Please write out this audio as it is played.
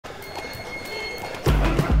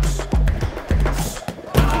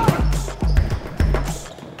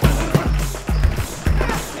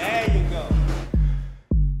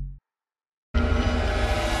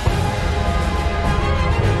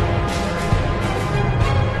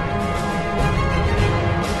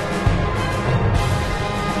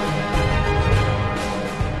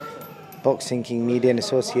Boxing King Media in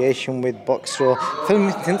association with Boxro,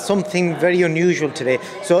 filming something very unusual today.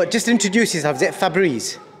 So just introduce yourself. Is it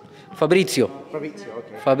Fabrizio? Fabrizio. Fabrizio,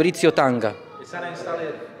 okay. Fabrizio Tanga.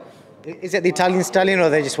 Is it the Italian stallion or are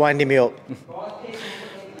they just winding me up?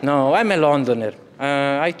 No, I'm a Londoner.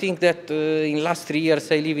 I think that in last 3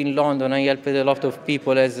 years I live in London. I helped a lot of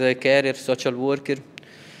people as a carer, social worker.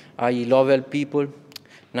 I love help people.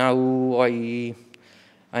 Now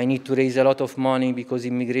I need to raise a lot of money because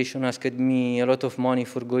immigration asked me a lot of money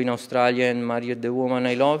for going to Australia and marry the woman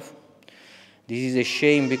I love. This is a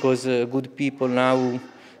shame because good people now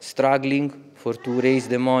struggling to raise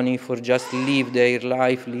the money for just live their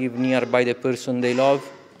life, live nearby the person they love.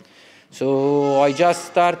 So I just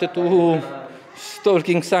started to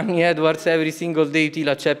stalking Sunny Edwards every single day till he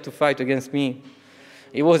accepted to fight against me.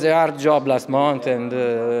 It was a hard job last month, and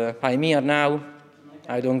I'm here now.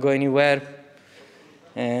 I don't go anywhere,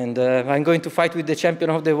 and I'm going to fight with the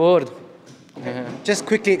champion of the world. Just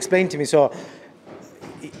quickly explain to me. So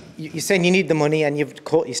you're saying you need the money, and you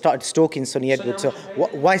started stalking Sunny Edwards. So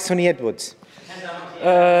why Sunny Edwards?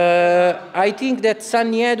 I think that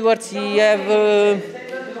Sunny Edwards, he have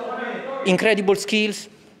incredible skills.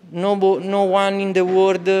 No one in the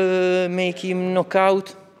world make him knock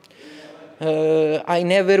out. I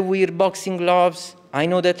never wear boxing gloves. I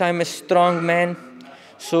know that I'm a strong man.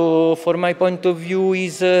 So for my point of view,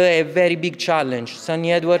 is a very big challenge.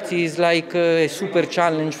 Sunny Edwards is like a super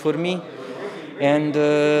challenge for me. And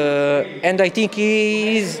I think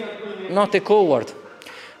he is not a coward.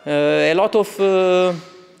 A lot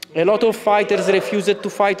of fighters refused to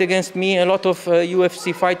fight against me. A lot of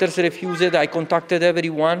UFC fighters refused. I contacted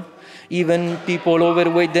everyone, even people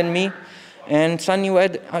overweight than me. And Sunny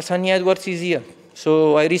Edwards is here.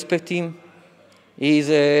 So I respect him. He's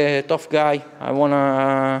a tough guy. I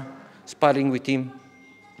wanna sparring with him.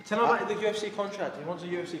 Tell him about the UFC contract. He wants a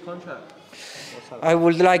UFC contract. I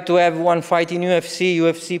would like to have one fight in UFC.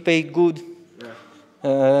 UFC paid good.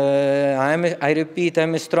 I repeat,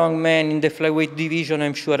 I'm a strong man in the flyweight division.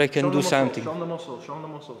 I'm sure I can do something. Show him the muscles. Show him the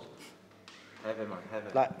muscles. Heavy, man, heavy.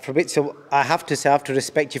 Like Fabrizio, I have to say, I have to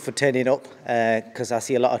respect you for turning up because I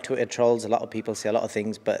see a lot of Twitter trolls. A lot of people say a lot of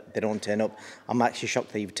things, but they don't turn up. I'm actually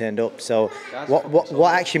shocked that you've turned up. So,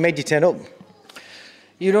 what actually made you turn up?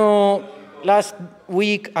 You know, last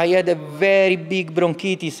week I had a very big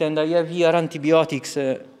bronchitis, and I have here antibiotics.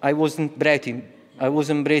 I wasn't breathing.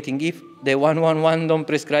 If the 111 don't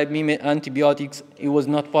prescribe me antibiotics, it was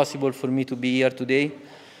not possible for me to be here today.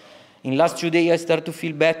 In last 2 days, I started to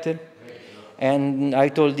feel better. And I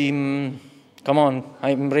told him, come on,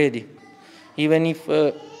 I'm ready. Even if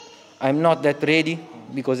I'm not that ready,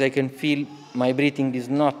 because I can feel my breathing is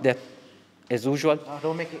not that as usual.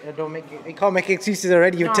 Don't make it, you can't make excuses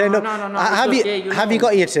already. You've turned up. No, have you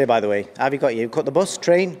got here today, by the way? Have you got here? You've got the bus,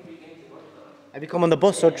 train? Have you come on the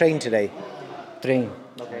bus or train today? Train.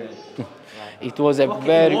 Okay. It was a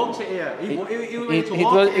very...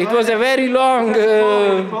 It was a very long...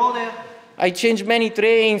 I changed many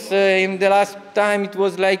trains. In the last time, it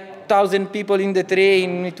was like 1,000 people in the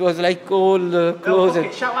train. It was like all closed.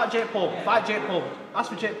 Okay, shout out Jake Paul. Fight Jake Paul. Ask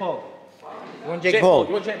for Jake Paul. You want Jake Paul?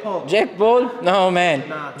 You want Jake Paul? Jake Paul? No, man.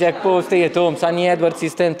 Nah. Jake Paul, stay at home. Sunny Edwards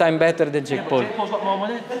is 10 times better than Jake Paul. Jake Paul's got more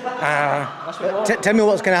money. Tell me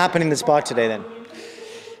what's going to happen in the Spar today, then.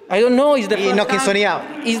 I don't know. You're knocking Sunny out?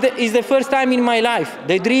 It's the first time in my life.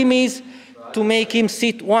 The dream is to make him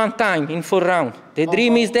sit one time in 4 rounds. The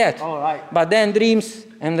dream is that. Right. But then dreams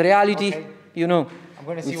and reality, you know. I'm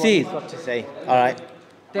going to see what he's got to say. All right.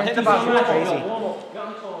 Crazy.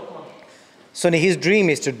 Sonny, his dream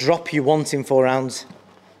is to drop you once in 4 rounds.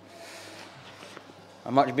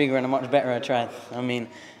 I'm much bigger and I'm much better at trying. I mean,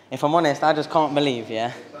 if I'm honest, I just can't believe,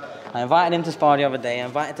 yeah? I invited him to Spar the other day, I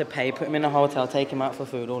invited to pay, put him in a hotel, take him out for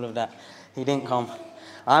food, all of that. He didn't come.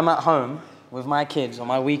 I'm at home with my kids on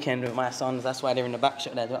my weekend with my sons. That's why they're in the back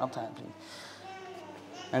shot there. Do it uptight, please.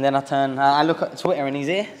 And then I look at Twitter and he's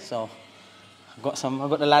here, so I've got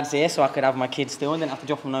the lads here so I could have my kids still and didn't have to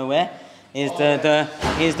drop them nowhere. Here's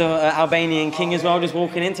the Albanian king as well, just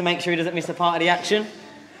walking in to make sure he doesn't miss a part of the action.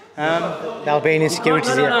 The Albanian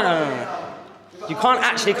security's here. No. You can't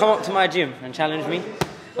actually come up to my gym and challenge me.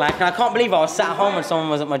 Like, I can't believe I was sat at home when someone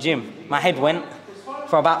was at my gym. My head went.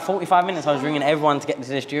 For about 45 minutes, I was ringing everyone to get to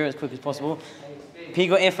this studio as quick as possible. P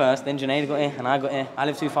got here first, then Junaid got here, and I got here. I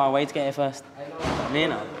live too far away to get here first. Me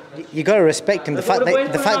now. You got to respect him. The fact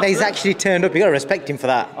that he's actually turned up, you got to respect him for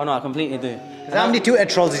that. Oh no, I completely do. How many Twitter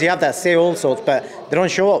trolls do you have that say all sorts, but they don't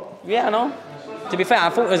show up? Yeah, I know. To be fair, I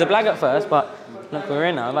thought it was a blag at first, but look, we're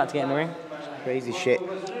in now. I'm about to get in the ring. Crazy shit.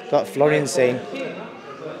 Got Florian saying.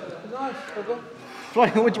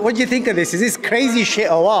 What do you think of this? Is this crazy shit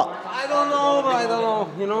or what? I don't know, but I don't know.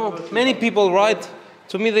 You know, many people write.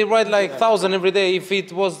 To me, they write like 1,000 every day. If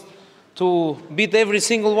it was to beat every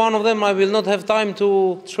single one of them, I will not have time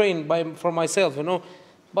to train for myself, you know.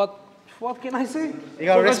 But what can I say? You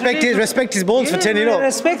gotta respect his balls for turning up.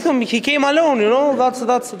 Respect him. He came alone, you know.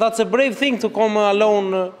 That's a brave thing to come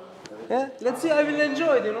alone. Yeah. Let's see. I will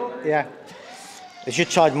enjoy it, you know. Yeah. They should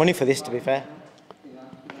charge money for this, to be fair.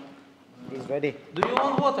 He's ready. Do you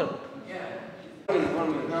want water? Yeah. How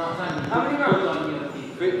many rounds on your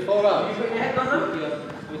teeth? 4 rounds. You put your head on them?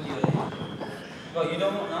 No, you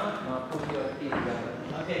don't want that? No, put your teeth down.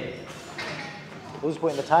 Okay. Who's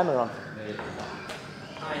putting the timer on?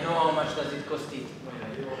 I know how much does it cost it.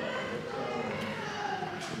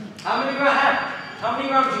 How many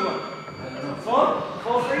grams you want? I don't know.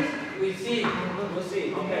 4 free? We'll see. We'll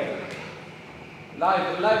see. Okay.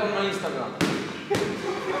 Live on my Instagram.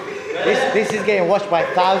 This is getting watched by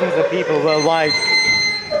thousands of people worldwide.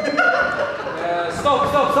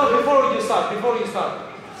 Stop, before you start.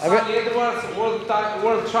 Sunny Edwards,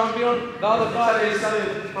 world champion. The other guy is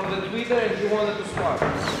from the Twitter and he wanted to spar.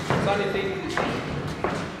 Sunny, take this.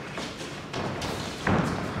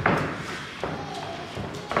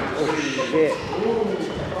 Oh shit.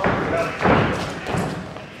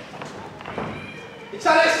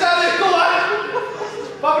 Stanley, come on!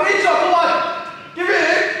 Fabrizio, come on! Give it!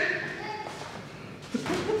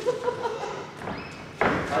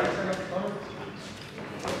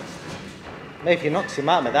 Maybe if he knocks him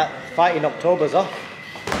out, that fight in October's off.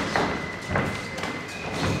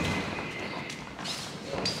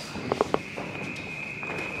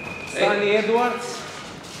 Sunny Edwards,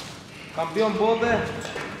 campion bote,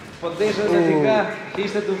 potential nefika,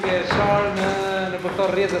 ishte duke sharë në këto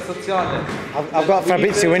rrjete sociale. I've got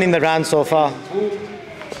Fabrizio winning the round so far.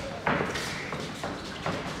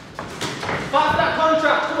 Fuck that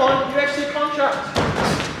contract, come on, UFC contract.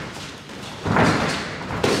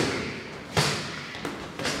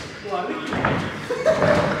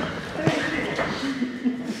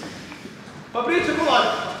 Fabrizio, come on.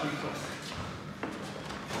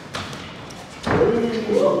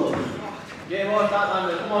 Game on, that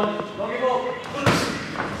time, come on, don't give up.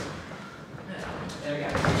 There we go.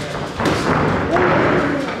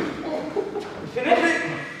 Finish?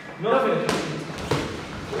 No, finish.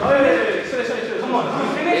 Oh, yeah. Sorry. Come on. You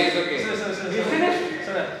finish? It's okay. You finish? It's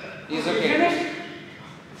okay. You finish?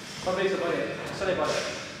 Fabrizio, sorry about it.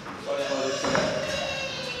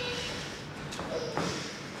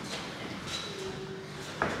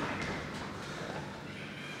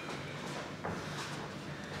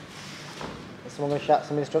 Someone going to shout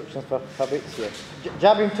some instructions for Fabrizio.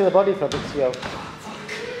 Jab him to the body, Fabrizio.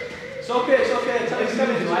 It's okay. It's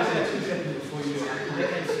coming.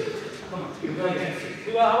 Come on, you go again.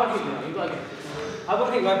 I want to hit you now. You go again. I will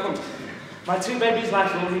hit you, I promise. My 2 babies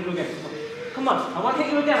last, I will hit you again. Come on, I want to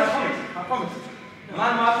hit you again, I promise. Man, I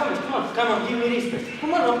promise. Come on, give me respect.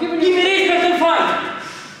 Come on, I'm giving you. Give me respect and fight.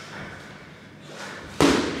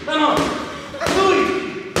 Come on. Do it.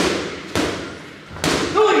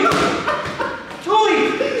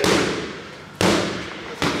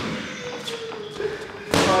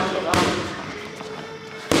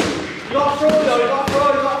 You got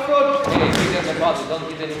fraud. Hey, he doesn't bother. Don't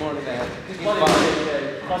hit any more than that. He's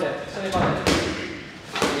bother. Send him bother.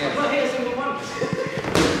 Yeah. I'm not hitting a single one.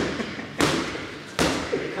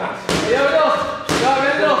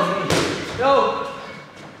 Yo.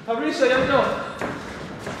 Fabrizio, you have enough.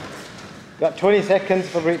 Got 20 seconds,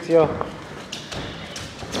 Fabrizio.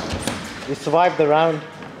 You survived the round.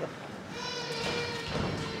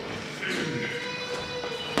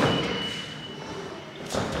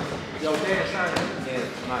 You okay? Yeah,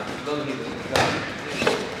 nice. Don't hit it.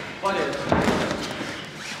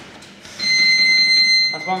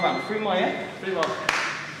 That's 1 round. 3 more, yeah? 3 more.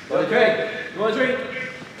 You want a drink?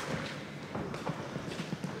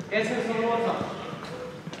 Get him some water.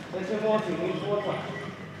 He needs water.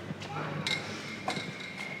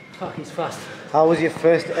 Fuck, he's fast. How was your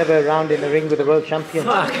first ever round in the ring with the world champion?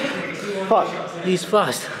 Fuck. He's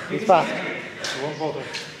fast. He's fast.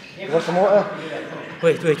 You want some water?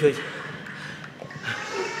 Wait. Do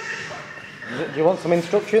you want some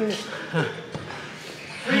instructions?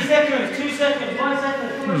 3 seconds, 2 seconds, 1 second.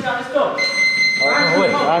 Come on, let's go.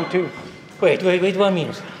 Round 2. Wait 1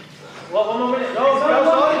 minute. What, 1 more minute? No,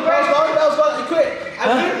 Bell's gone. He quit. I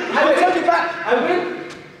win. Take it back. I win.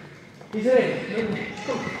 He's in.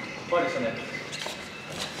 Come. Body's on it.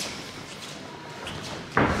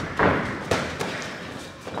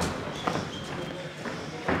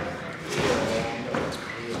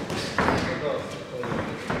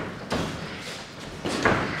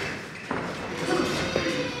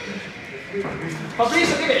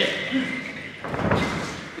 Fabrizio, give it.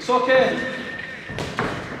 It's okay.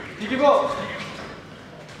 You give up.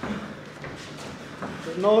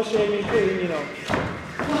 There's no shame in quitting, you know.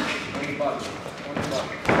 On your back.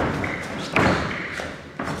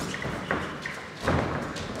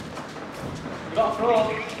 You got a throw.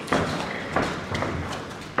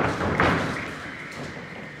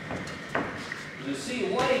 You see,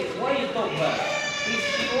 why you talk back? If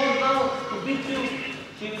she wants now to beat you,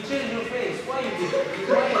 she will change your face. Why you do that?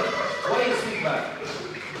 Why you speak back?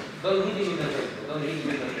 Don't hit him in the face. Don't hit him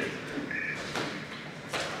in the face.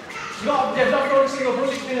 You got to throw this single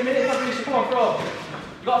bullet in a minute, Fabrizio. Come on, throw.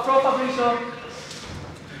 You got to throw, Fabrizio.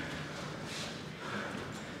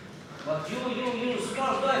 But you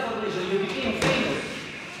smart guy, Fabrizio. You became famous.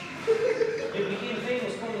 You became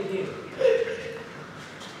famous coming here.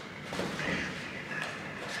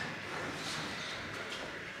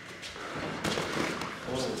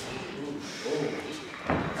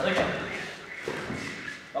 And again.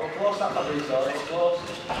 That was close, that Fabrizio. That was close.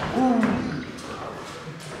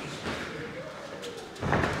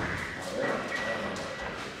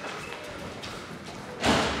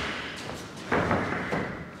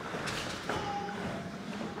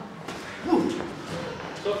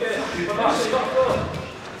 It's okay. Fabrizio, you got to go.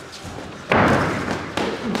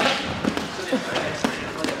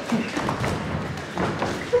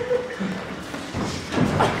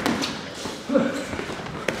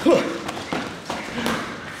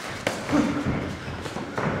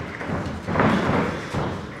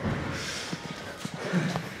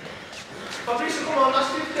 Fabrizio, come on,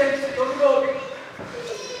 last 15. Don't go.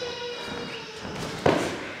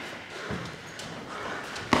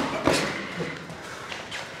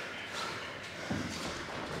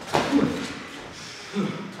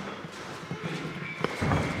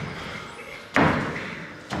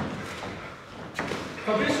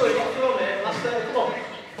 Fabrizio, you got to throw, mate. Last 30, come on.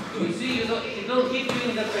 You see, you don't hit you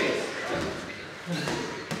in the face.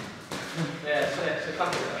 Yeah, it's a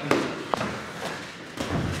couple.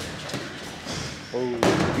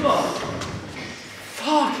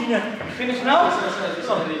 Fucking hell. Finish now?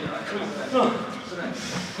 No.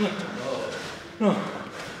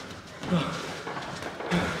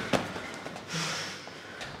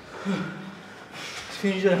 It's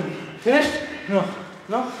finished there. Finished? No.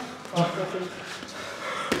 No? Oh,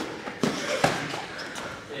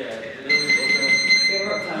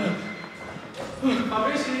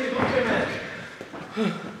 Fabrizio, you need to go to man.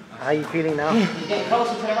 How are you feeling now? Get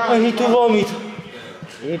closer to the round. I need to vomit.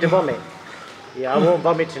 You need to vomit? Yeah, I won't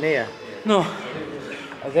vomit in here. No.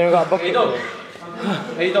 I've then got a bucket. How you done?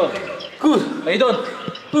 How you done? Good. How you done?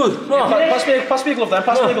 Good. No. Pass me a glove then,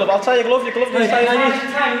 pass me a glove. I'll tie your glove needs time.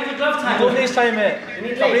 You need glove Your time. glove needs time, mate. You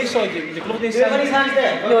need Fabrizio, your glove needs Do it when time. his hand's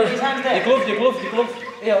there. When his hand's there. Your glove.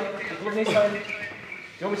 Here, your glove needs time. You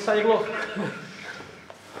want me to tie your glove?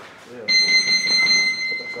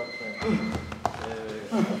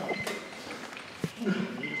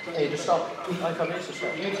 Hey, just stop. Hi, Fabrizio,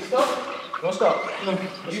 stop. You need to stop. Don't stop. No.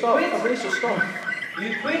 Just stop. quit? Fabrizio, stop. You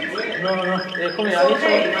quit. No. Yeah, come It's here. I need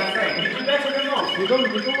okay, some. my friend. You do better than most. You're done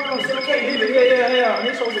well. It's okay. Leave it. Yeah. I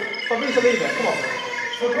need some. Fabrizio, leave it. Come on.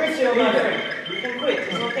 Fabrizio, my friend. You can quit.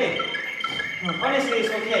 It's okay. Honestly,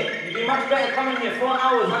 it's okay. You'd be much better coming here 4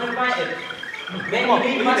 hours uninvited. Then you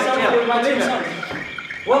leave myself with my two sons.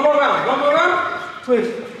 One more round. Wait.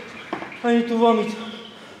 I need to vomit.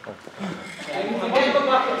 Forget the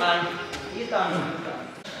bucket, man. He's done.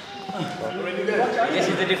 This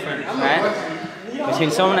is the difference, right?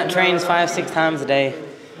 Between someone that trains 5-6 times a day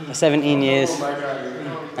for 17 years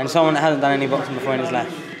and someone that hasn't done any boxing before in his life.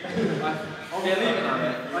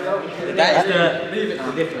 That is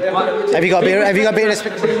the difference. Have you got beer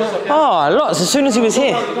expectations? Oh, lots. As soon as he was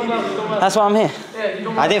here. That's why I'm here.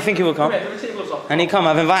 I didn't think he would come. And he come.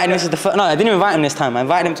 I've invited him. This is the first. No, I didn't invite him this time. I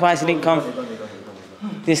invited him twice. He didn't come.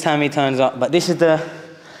 This time he turns up. But this is the.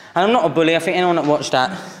 And I'm not a bully. I think anyone that watched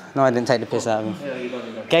that. No, I didn't take the piss out of him.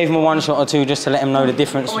 Gave him a one shot or two just to let him know the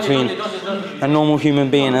difference between a normal human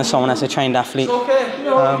being and someone that's a trained athlete. But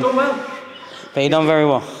he done very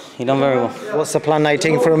well. What's the plan now? You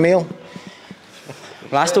taking for a meal?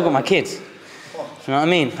 Well, I still got my kids. You know what I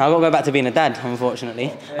mean? I've got to go back to being a dad,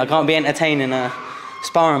 unfortunately. I can't be entertaining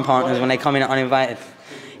sparring partners when they come in uninvited.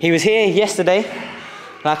 He was here yesterday,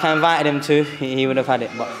 like I invited him to, he would have had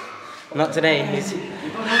it, but not today.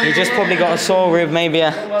 He just probably got a sore rib, maybe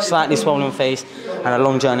a slightly swollen face, and a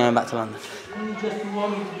long journey home back to London.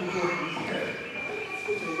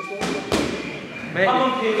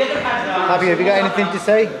 Have you got anything to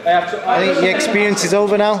say? I think your experience is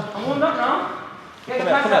over now.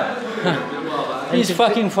 He's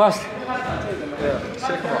fucking fast.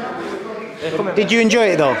 Did you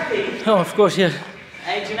enjoy it though? Oh, of course, yeah.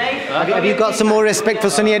 Have you got some more respect for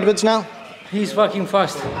Sonny Edwards now? He's fucking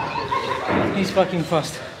fast. He's fucking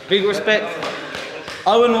fast. Big respect.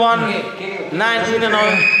 0-1,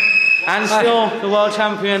 19-0, and still the world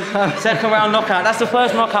champion. Second round knockout. That's the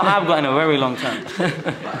first knockout I've got in a very long time.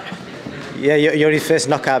 Yeah, you're his first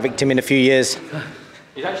knockout victim in a few years.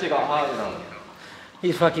 He's actually got heart, you know.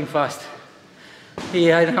 He's fucking fast.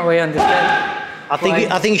 I understand. I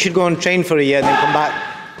think you should go and train for a year and then come back.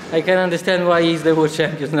 I can understand why he's the world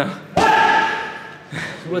champion now.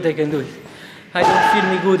 What I can do. I don't feel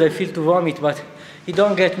me good, I feel to vomit, but he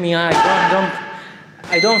don't get me high.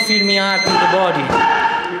 I don't feel me hard in the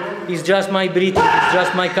body. It's just my breathing, it's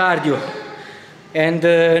just my cardio. And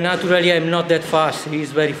naturally I'm not that fast,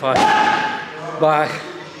 he's very fast. But,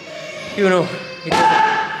 you know,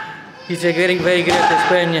 it's a very, very great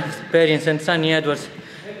experience, and Sonny Edwards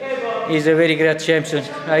is a very great champion.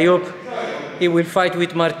 I hope he will fight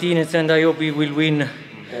with Martinez, and I hope he will win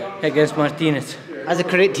against Martinez. As a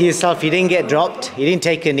credit to yourself, you didn't get dropped, you didn't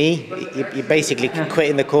take a knee, you basically quit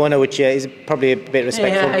in the corner, which is probably a bit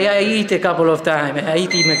respectful. Yeah, I hit a couple of times, I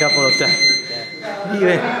hit him a couple of times.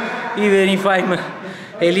 Even if I'm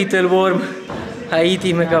a little warm, I hit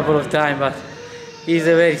him a couple of times, but he's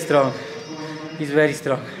very strong. He's very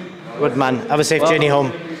strong. Good man, have a safe journey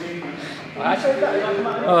home.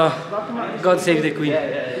 God save the Queen.